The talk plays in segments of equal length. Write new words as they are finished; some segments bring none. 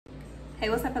Hey,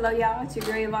 what's up, hello y'all? It's your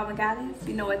girl Evolving Goddess.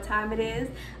 You know what time it is.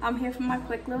 I'm here for my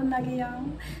quick little nugget, y'all.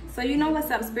 So you know what's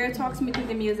up. Spirit talks to me through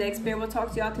the music. Spirit will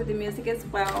talk to y'all through the music as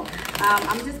well.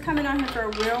 I'm just coming on here for a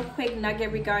real quick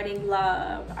nugget regarding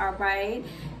love. All right.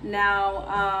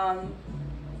 Now,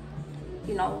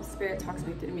 you know, Spirit talks to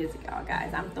me through the music, y'all,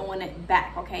 guys. I'm throwing it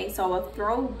back, okay? So a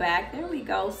throwback, there we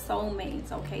go,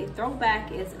 soulmates, okay?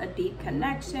 Throwback is a deep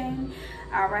connection,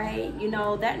 all right? You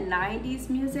know, that 90s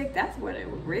music, that's where the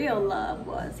real love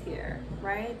was here,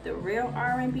 right? The real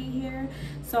R&B here.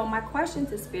 So my question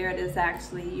to Spirit is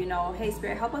actually, you know, hey,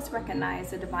 Spirit, help us recognize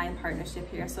the divine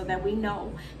partnership here so that we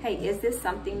know, hey, is this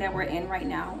something that we're in right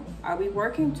now? Are we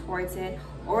working towards it?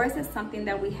 Or is it something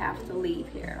that we have to leave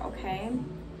here, okay?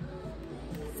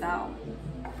 So,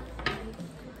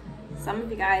 some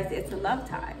of you guys, it's a love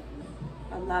tie,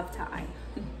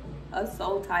 a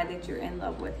soul tie that you're in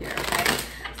love with here, okay?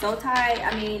 Soul tie,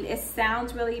 I mean, it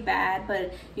sounds really bad,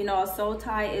 but you know, a soul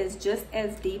tie is just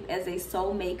as deep as a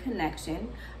soulmate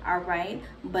connection, all right?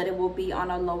 But it will be on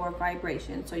a lower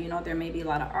vibration. So, you know, there may be a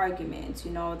lot of arguments,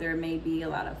 you know, there may be a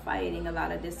lot of fighting, a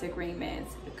lot of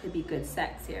disagreements. It could be good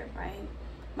sex here, right?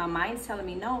 My mind's telling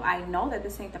me, no, I know that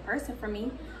this ain't the person for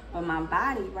me, but my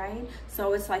body, right?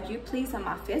 So it's like you pleasing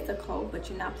my physical, but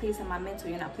you're not pleasing my mental,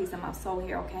 you're not pleasing my soul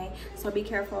here, okay? So be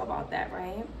careful about that,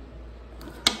 right?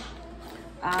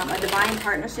 A divine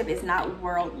partnership is not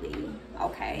worldly,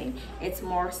 okay? It's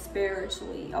more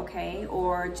spiritually, okay?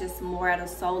 Or just more at a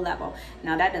soul level.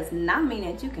 Now, that does not mean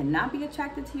that you cannot be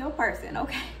attracted to your person,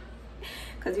 okay?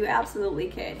 Because you absolutely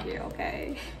can here,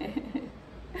 okay?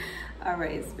 All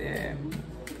right, Spirit.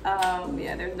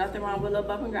 Yeah, there's nothing wrong with a little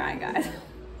bump and grind, guys.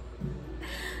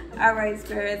 All right,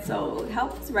 Spirit, so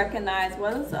help us recognize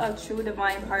what does a true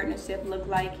divine partnership look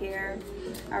like here.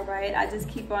 All right, I just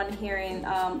keep on hearing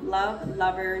love,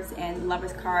 lovers, and the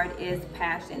lovers card is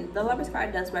passion. The lovers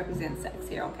card does represent sex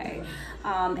here, okay?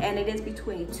 And it is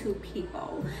between two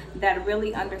people that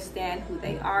really understand who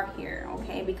they are here,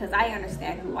 okay? Because I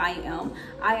understand who I am,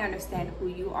 I understand who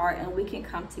you are, and we can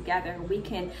come together. We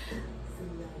can,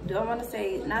 don't want to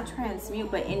say not transmute,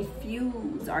 but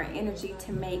infuse our energy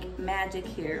to make magic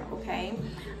here, okay?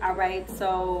 All right,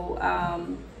 so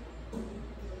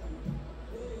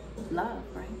love,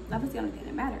 right? Love is the only thing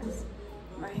that matters,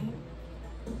 right?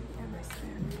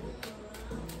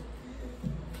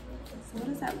 So what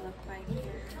does that look like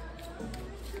here?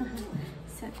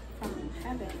 Sent from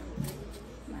heaven,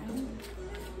 right?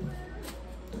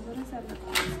 What does that look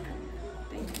like?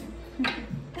 Thank you.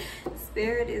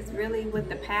 Spirit is really with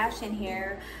the passion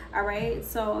here, all right?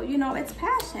 So, you know, it's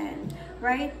passion,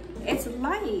 right? It's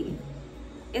light,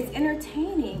 it's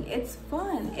entertaining, it's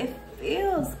fun, it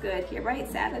feels good here,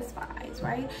 right? Satisfies,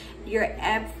 right? Your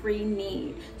every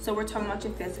need. So we're talking about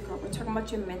your physical, we're talking about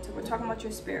your mental, we're talking about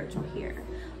your spiritual here,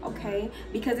 okay?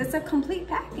 Because it's a complete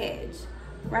package,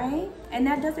 right? And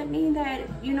that doesn't mean that,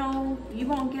 you know, you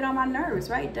won't get on my nerves,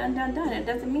 right? Done, done, done. It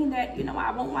doesn't mean that, you know,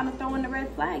 I won't want to throw in the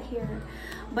red flag here.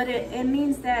 But it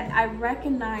means that I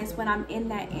recognize when I'm in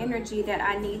that energy that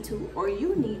I need to, or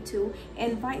you need to,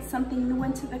 invite something new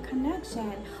into the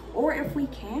connection. Or if we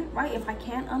can't, right? If I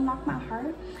can't unlock my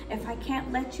heart, if I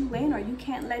can't let you in, or you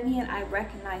can't let me in, I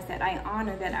recognize that, I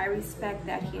honor that, I respect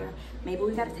that here. Maybe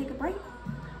we got to take a break,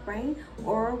 right?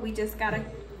 Or we just got to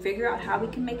figure out how we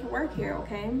can make it work here,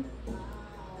 okay?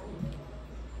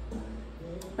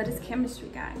 But it's chemistry,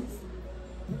 guys.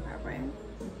 All right.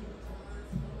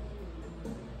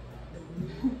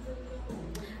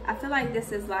 I feel like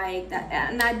this is like that,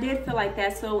 and I did feel like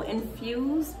that. So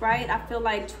infused, right? I feel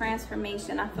like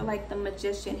transformation. I feel like the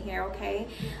magician here, okay?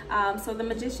 So the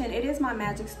magician, it is my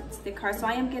magic stick card. So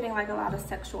I am getting like a lot of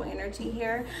sexual energy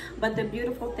here. But the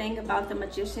beautiful thing about the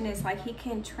magician is like he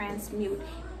can transmute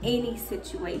any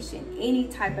situation, any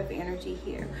type of energy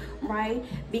here, right?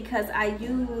 Because I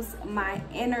use my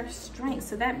inner strength.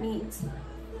 So that means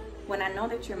when I know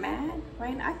that you're mad,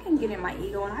 right, I can get in my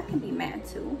ego and I can be mad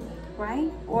too,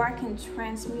 right? Or I can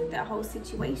transmute that whole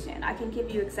situation. I can give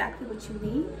you exactly what you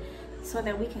need so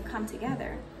that we can come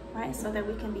together, right? So that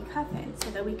we can be covenant, so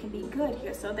that we can be good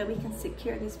here, so that we can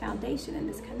secure this foundation and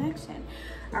this connection,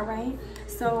 all right?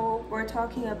 So we're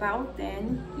talking about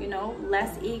then, you know,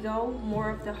 less ego, more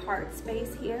of the heart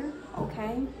space here,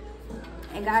 okay?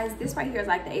 And guys, this right here is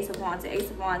like the Ace of Wands. The Ace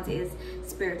of Wands is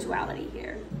spirituality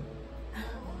here.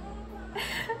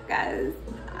 Guys,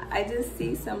 I just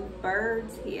see some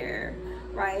birds here,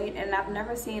 right? And I've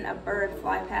never seen a bird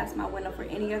fly past my window for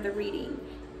any other reading.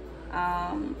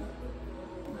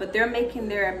 But they're making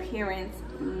their appearance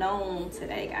known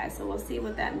today, guys. So we'll see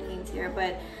what that means here.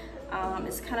 But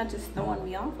it's kind of just throwing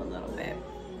me off a little bit.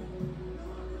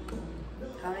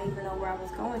 I don't even know where I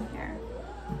was going here,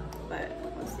 but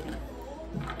we'll see.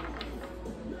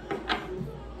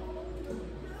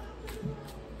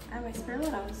 All right, Spirit,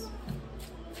 what else?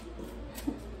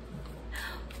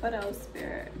 What else,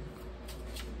 Spirit?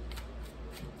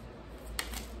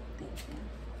 Thank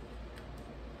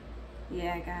you.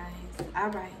 Yeah, guys.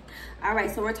 All right,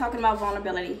 so we're talking about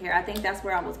vulnerability here. I think that's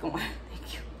where I was going.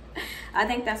 Thank you. I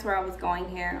think that's where I was going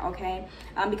here, okay?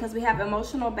 Because we have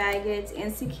emotional baggage,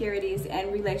 insecurities,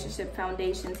 and relationship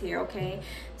foundations here, okay?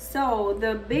 So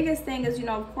the biggest thing is, you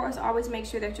know, of course, always make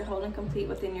sure that you're holding complete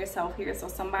within yourself here. So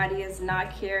somebody is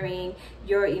not carrying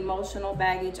your emotional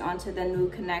baggage onto the new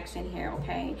connection here,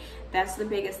 okay? That's the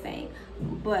biggest thing.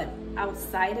 But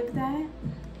outside of that,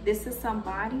 this is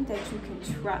somebody that you can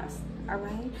trust. All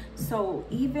right, so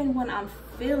even when I'm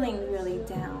feeling really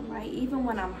down, right, even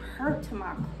when I'm hurt to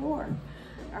my core,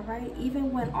 all right,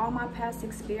 even when all my past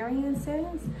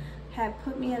experiences have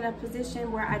put me in a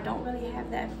position where I don't really have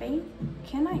that faith,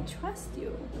 can I trust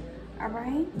you? All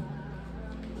right,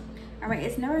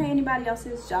 it's never anybody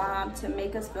else's job to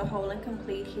make us feel whole and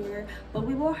complete here, but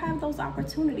we will have those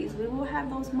opportunities, we will have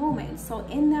those moments. So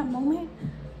in that moment,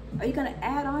 are you gonna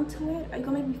add on to it? Are you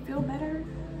gonna make me feel better?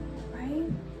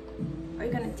 Right? Are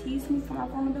you gonna tease me for my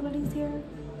vulnerabilities here?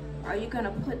 Are you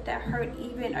gonna put that hurt are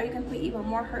you gonna put even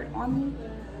more hurt on me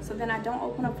so then I don't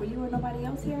open up for you or nobody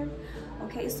else here?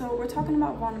 Okay, so we're talking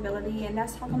about vulnerability, and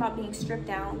that's talking about being stripped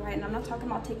down, right? And I'm not talking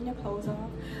about taking your clothes off,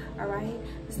 all right?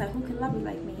 It's like, who can love you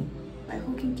like me, right?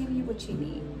 Who can give you what you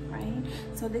need, right?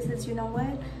 So this is, you know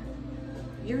what?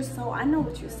 Your soul, I know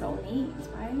what your soul needs,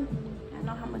 right? I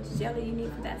know how much jelly you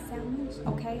need for that sandwich,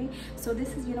 okay? So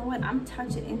this is, you know what, I'm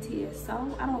touching into your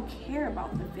soul. I don't care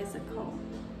about the physical,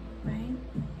 right?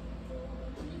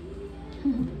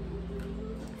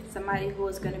 Somebody who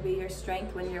is going to be your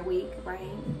strength when you're weak, right?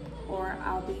 Or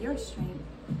I'll be your strength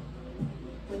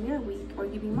when you're weak, or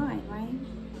you be mine, right?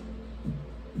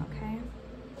 Okay.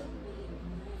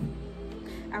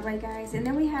 All right, guys, and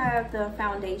then we have the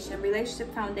foundation,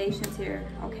 relationship foundations here,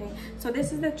 okay? So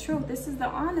this is the truth, this is the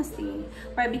honesty,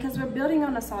 right? Because we're building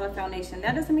on a solid foundation.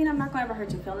 That doesn't mean I'm not gonna ever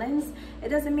hurt your feelings. It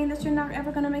doesn't mean that you're not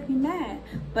ever gonna make me mad,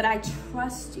 but I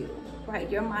trust you, right?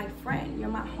 You're my friend, you're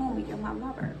my homie, you're my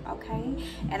lover, okay?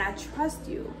 And I trust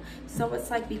you. So it's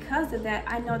like, because of that,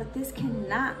 I know that this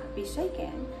cannot be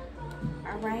shaken,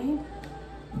 all right?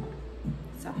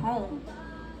 It's a home.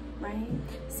 Right?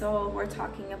 So we're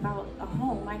talking about a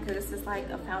home, right? Because this is like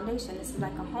a foundation. This is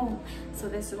like a home. So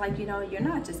this is like, you know, you're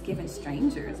not just giving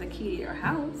strangers a key to your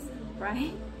house,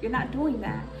 right? You're not doing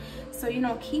that. So, you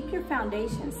know, keep your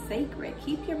foundation sacred.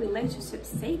 Keep your relationship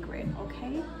sacred,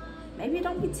 okay? Maybe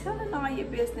don't be telling all your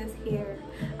business here,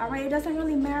 all right? It doesn't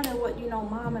really matter what, you know,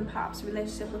 mom and pop's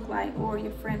relationship look like or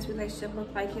your friend's relationship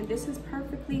look like here. This is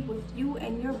perfectly with you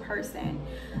and your person,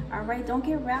 all right? Don't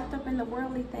get wrapped up in the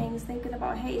worldly things, thinking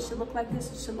about, hey, it should look like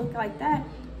this, it should look like that,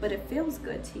 but it feels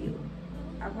good to you,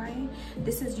 all right?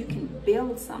 This is, you can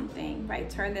build something, right?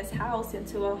 Turn this house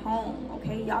into a home,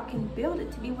 okay? Y'all can build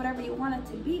it to be whatever you want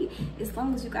it to be, as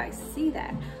long as you guys see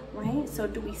that, right? So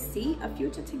do we see a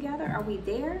future together? Are we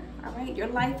there? All right, your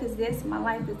life is this, my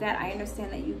life is that. I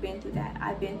understand that you've been through that.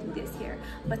 I've been through this here,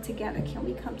 but together, can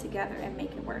we come together and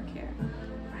make it work here,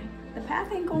 right? The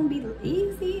path ain't gonna be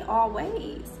easy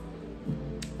always,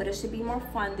 but it should be more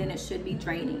fun than it should be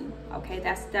draining, okay?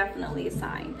 That's definitely a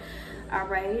sign. All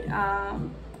right,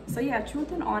 so yeah,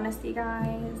 truth and honesty,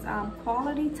 guys.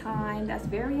 Quality time, that's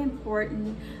very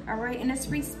important, all right? And it's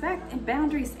respect and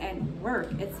boundaries and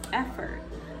work. It's effort,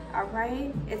 all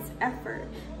right? It's effort,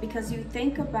 because you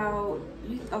think about,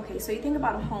 okay, so you think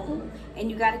about a home, and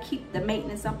you got to keep the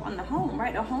maintenance up on the home,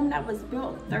 right? A home that was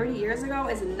built 30 years ago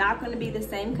is not going to be the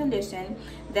same condition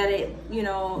that it, you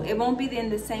know, it won't be in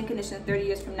the same condition 30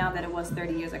 years from now that it was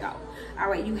 30 years ago. All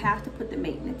right, you have to put the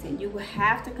maintenance in. You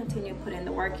have to continue to put in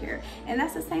the work here. And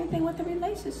that's the same thing with the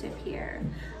relationship here,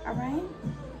 all right?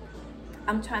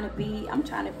 I'm trying to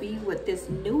be with this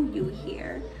new you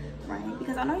here, right?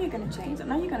 Because I know you're going to change. I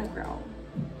know you're going to grow,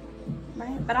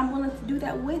 right? But I'm willing to do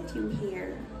that with you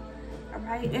here, all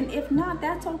right? And if not,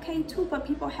 that's okay too, but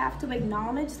people have to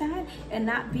acknowledge that and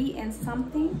not be in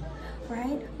something,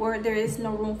 right, where there is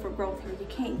no room for growth here. You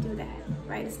can't do that,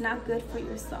 right? It's not good for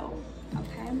your soul,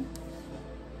 okay?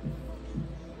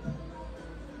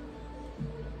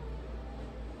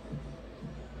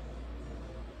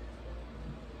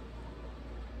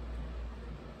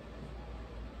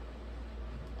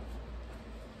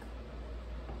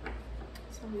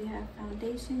 So we have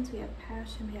foundations, we have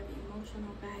passion, we have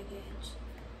emotional baggage.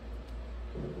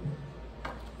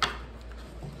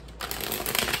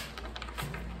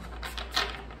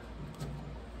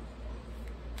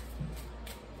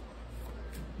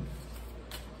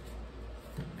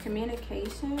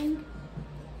 communication.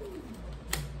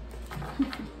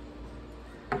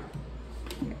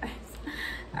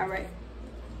 All right,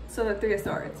 so the Three of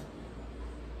Swords.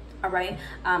 All right,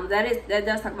 that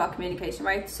does talk about communication,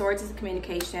 right? Swords is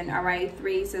communication. All right,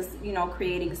 threes is, you know,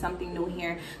 creating something new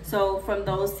here. So from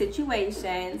those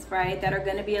situations, right, that are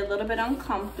going to be a little bit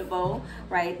uncomfortable,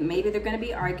 right? Maybe they're going to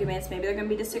be arguments, maybe they're going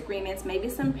to be disagreements, maybe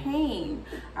some pain.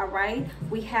 All right,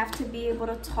 we have to be able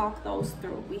to talk those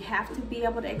through. We have to be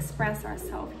able to express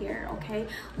ourselves here. Okay,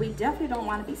 we definitely don't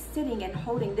want to be sitting and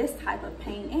holding this type of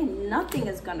pain in. Nothing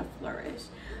is going to flourish.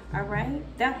 All right,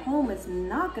 that home is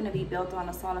not going to be built on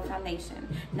a solid foundation.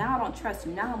 Now I don't trust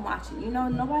you. Now I'm watching. You know,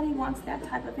 nobody wants that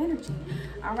type of energy.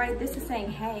 All right, this is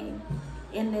saying, hey,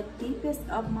 in the deepest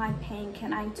of my pain,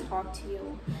 can I talk to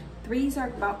you? Threes are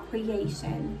about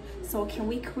creation. So can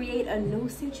we create a new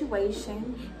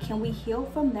situation? Can we heal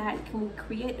from that? Can we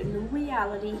create a new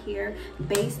reality here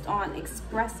based on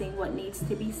expressing what needs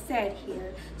to be said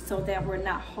here so that we're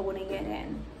not holding it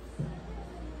in?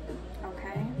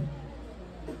 Okay?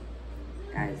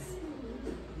 Guys,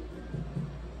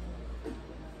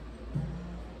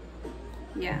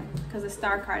 yeah, because the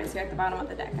Star card is here at the bottom of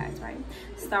the deck, guys, right?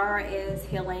 Star is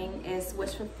healing, is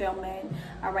wish fulfillment,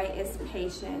 all right, it's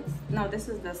patience. No, this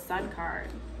is the Sun card,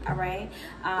 all right?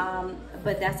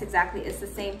 But that's exactly, it's the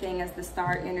same thing as the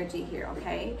Star energy here,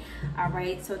 okay? All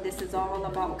right, so this is all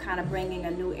about kind of bringing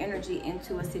a new energy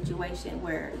into a situation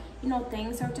where, you know,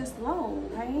 things are just low,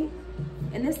 right?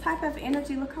 And this type of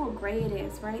energy, look how gray it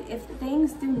is, right? If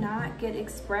things do not get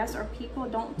expressed or people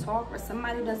don't talk or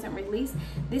somebody doesn't release,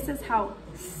 this is how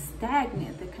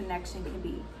stagnant the connection can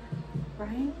be,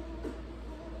 right?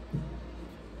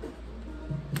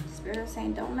 Spirit is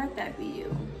saying, don't let that be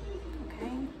you,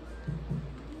 okay?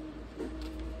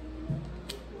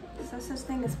 There's no such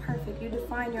thing as perfect. You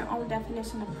define your own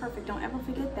definition of perfect. Don't ever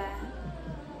forget that.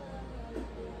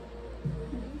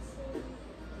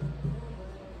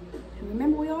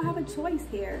 Remember, we all have a choice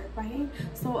here, right?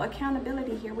 So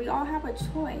accountability here, we all have a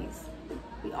choice.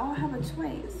 We all have a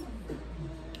choice.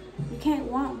 You can't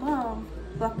want love,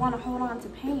 but want to hold on to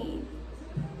pain.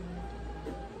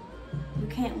 You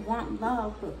can't want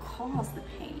love, but cause the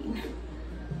pain.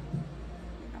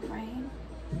 All right?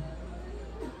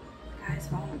 Guys,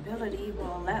 vulnerability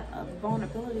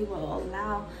will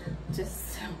allow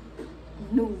just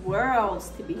new worlds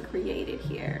to be created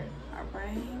here. All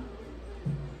right?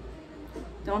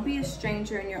 Don't be a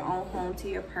stranger in your own home to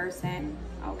your person,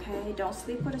 okay? Don't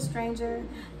sleep with a stranger.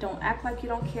 Don't act like you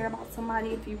don't care about somebody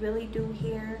if you really do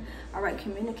here. All right,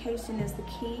 communication is the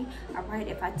key. All right,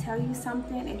 if I tell you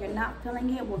something and you're not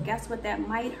feeling it, well, guess what? That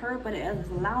might hurt, but it is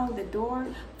allowing the door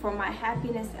for my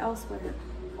happiness elsewhere.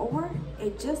 Or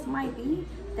it just might be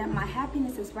that my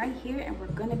happiness is right here and we're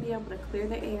gonna be able to clear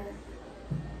the air,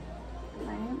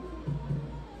 right?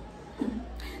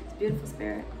 It's beautiful,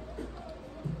 Spirit.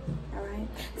 All right,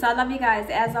 so I love you guys.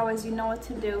 As always, you know what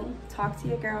to do. Talk to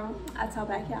your girl. I'll tell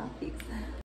back y'all. Peace.